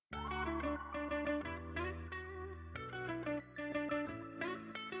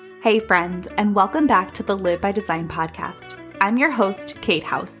Hey friend, and welcome back to the Live by Design podcast. I'm your host, Kate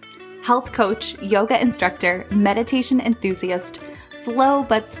House, health coach, yoga instructor, meditation enthusiast, slow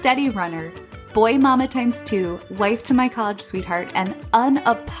but steady runner, boy mama times 2, wife to my college sweetheart, and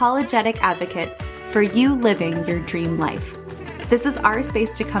unapologetic advocate for you living your dream life. This is our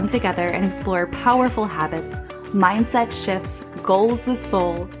space to come together and explore powerful habits, mindset shifts, goals with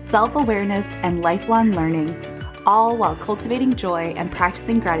soul, self-awareness, and lifelong learning, all while cultivating joy and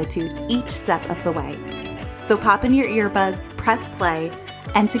practicing gratitude each step of the way. So pop in your earbuds, press play,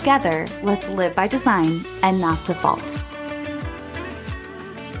 and together, let's live by design and not default.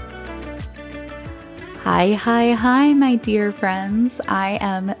 Hi, my dear friends. I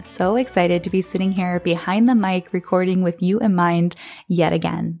am so excited to be sitting here behind the mic recording with you in mind yet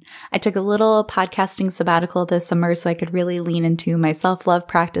again. I took a little podcasting sabbatical this summer so I could really lean into my self-love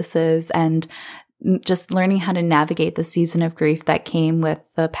practices and just learning how to navigate the season of grief that came with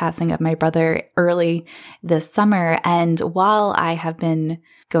the passing of my brother early this summer. And while I have been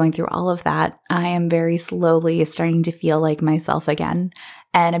going through all of that, I am very slowly starting to feel like myself again.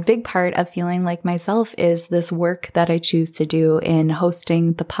 And a big part of feeling like myself is this work that I choose to do in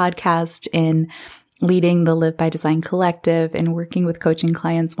hosting the podcast, in leading the Live by Design collective, and working with coaching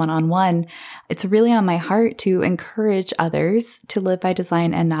clients one-on-one. It's really on my heart to encourage others to live by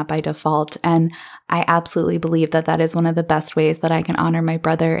design and not by default. And I absolutely believe that that is one of the best ways that I can honor my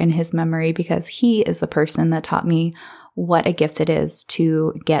brother in his memory, because he is the person that taught me what a gift it is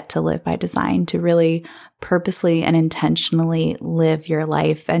to get to live by design, to really purposely and intentionally live your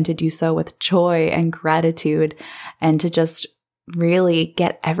life, and to do so with joy and gratitude, and to just really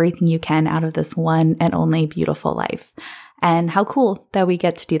get everything you can out of this one and only beautiful life. And how cool that we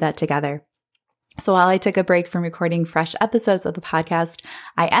get to do that together. So while I took a break from recording fresh episodes of the podcast,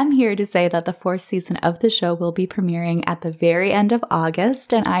 I am here to say that the 4th season of the show will be premiering at the very end of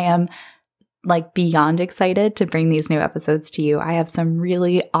August, and I am beyond excited to bring these new episodes to you. I have some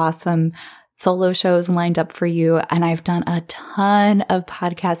really awesome solo shows lined up for you, and I've done a ton of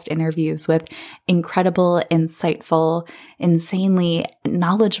podcast interviews with incredible, insightful, insanely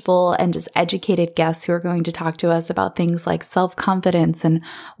knowledgeable, and just educated guests who are going to talk to us about things like self-confidence and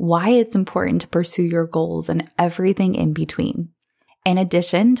why it's important to pursue your goals and everything in between. In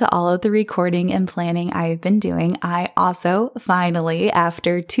addition to all of the recording and planning I've been doing, I also finally,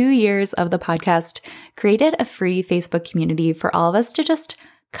 after 2 years of the podcast, created a free Facebook community for all of us to just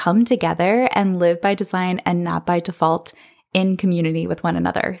come together and live by design and not by default in community with one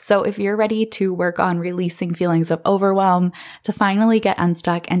another. So if you're ready to work on releasing feelings of overwhelm, to finally get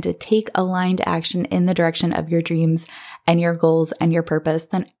unstuck, and to take aligned action in the direction of your dreams and your goals and your purpose,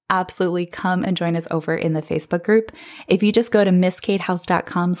 then absolutely come and join us over in the Facebook group. If you just go to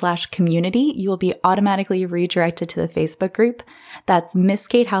misskatehouse.com/community, you will be automatically redirected to the Facebook group. That's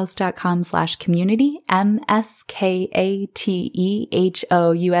misskatehouse.com/community,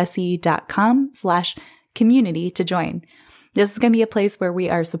 MSKATEHOUSE.com/community to join. This is going to be a place where we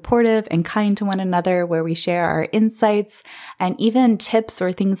are supportive and kind to one another, where we share our insights and even tips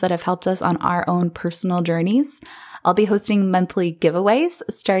or things that have helped us on our own personal journeys. I'll be hosting monthly giveaways,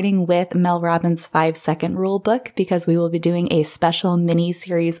 starting with Mel Robbins' 5-Second Rule book, because we will be doing a special mini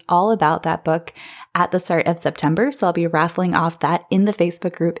series all about that book at the start of September. So I'll be raffling off that in the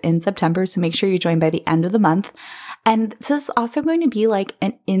Facebook group in September. So make sure you join by the end of the month. And this is also going to be like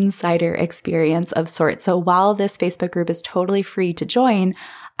an insider experience of sorts. So while this Facebook group is totally free to join,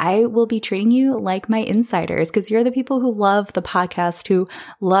 I will be treating you like my insiders, because you're the people who love the podcast, who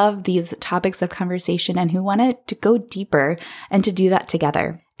love these topics of conversation, and who want to go deeper and to do that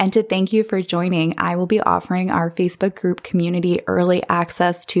together. And to thank you for joining, I will be offering our Facebook group community early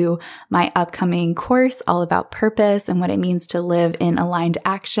access to my upcoming course all about purpose and what it means to live in aligned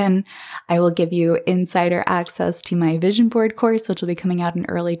action. I will give you insider access to my vision board course, which will be coming out in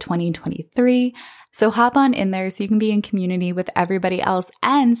early 2023. So hop on in there so you can be in community with everybody else,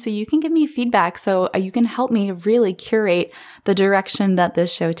 and so you can give me feedback so you can help me really curate the direction that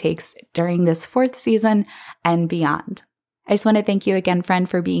this show takes during this 4th season and beyond. I just want to thank you again, friend,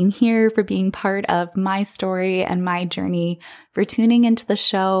 for being here, for being part of my story and my journey, for tuning into the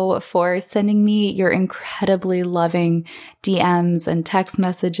show, for sending me your incredibly loving DMs and text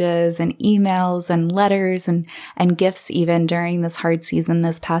messages and emails and letters and gifts even during this hard season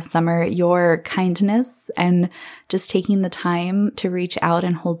this past summer. Your kindness and just taking the time to reach out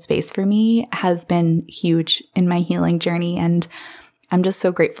and hold space for me has been huge in my healing journey, and I'm just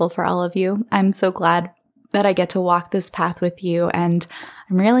so grateful for all of you. I'm so glad that I get to walk this path with you, and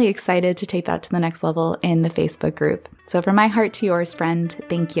I'm really excited to take that to the next level in the Facebook group. So from my heart to yours, friend,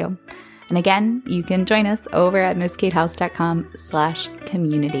 thank you. And again, you can join us over at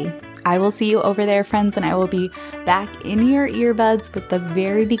misskatehouse.com/community. I will see you over there, friends, and I will be back in your earbuds with the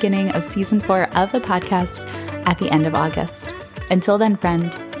very beginning of season 4 of the podcast at the end of August. Until then,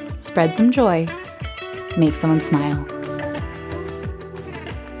 friend, spread some joy, make someone smile.